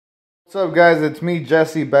What's up guys, it's me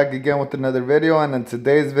Jesse back again with another video, and in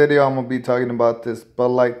today's video I'm going to be talking about this Bud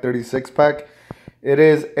Light 36 pack. It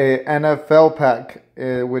is a NFL pack,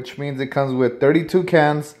 which means it comes with 32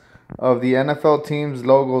 cans of the NFL team's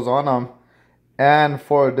logos on them and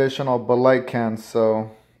 4 additional Bud Light cans.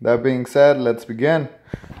 So that being said, let's begin.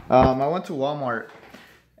 I went to Walmart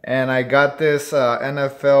and I got this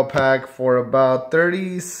NFL pack for about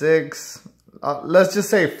 36, let's just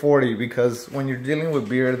say 40, because when you're dealing with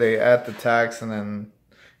beer, they add the tax, and then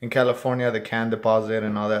in California, the can deposit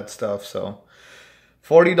and all that stuff. So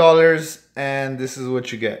 $40, and this is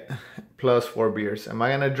what you get, plus 4 beers. Am I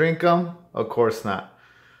going to drink them? Of course not.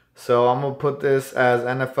 So I'm going to put this as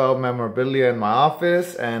NFL memorabilia in my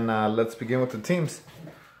office, and let's begin with the teams.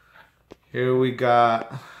 Here we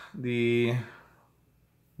got the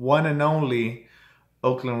one and only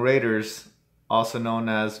Oakland Raiders, also known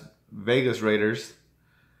as Vegas Raiders,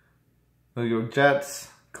 New York Jets,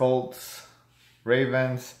 Colts,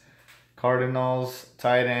 Ravens, Cardinals,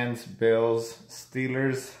 Titans, Bills,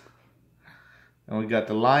 Steelers. And we got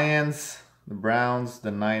the Lions, the Browns,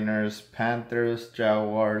 the Niners, Panthers,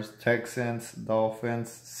 Jaguars, Texans, Dolphins,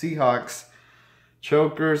 Seahawks,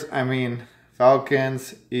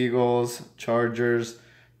 Falcons, Eagles, Chargers,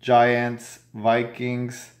 Giants,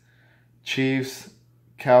 Vikings, Chiefs,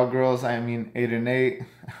 Cowgirls, 8-8.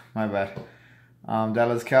 My bad.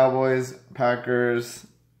 Dallas Cowboys, Packers,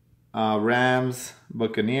 Rams,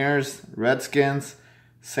 Buccaneers, Redskins,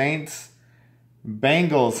 Saints,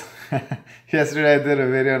 Bengals. Yesterday I did a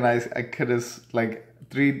video and I could have, like,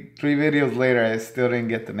 three videos later, I still didn't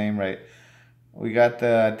get the name right. We got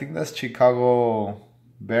the, I think that's Chicago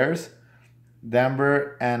Bears,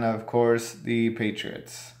 Denver, and of course the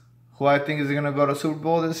Patriots. Who I think is going to go to Super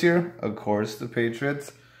Bowl this year? Of course, the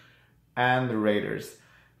Patriots and the Raiders.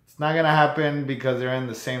 It's not going to happen because they're in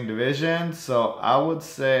the same division. So I would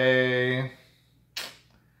say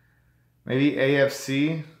maybe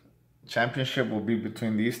AFC championship will be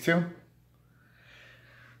between these two.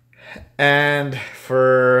 And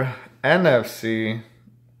for NFC,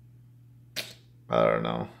 I don't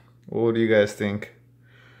know. What do you guys think?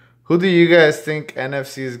 Who do you guys think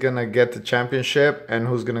NFC is going to get the championship, and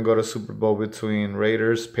who's going to go to Super Bowl between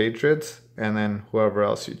Raiders, Patriots, and then whoever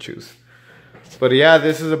else you choose? But yeah,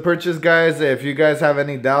 this is a purchase, guys. If you guys have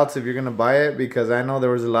any doubts if you're going to buy it, because I know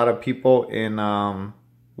there was a lot of people in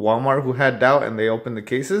Walmart who had doubt and they opened the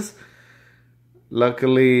cases.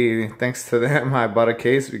 Luckily, thanks to them, I bought a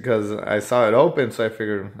case because I saw it open, so I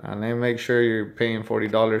figured, let me make sure you're paying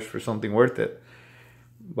 $40 for something worth it.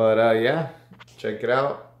 But yeah, check it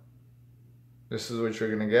out. This is what you're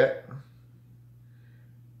gonna get.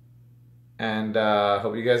 And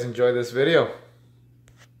hope you guys enjoy this video.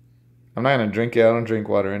 I'm not gonna drink it. I don't drink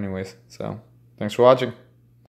water anyways. So thanks for watching.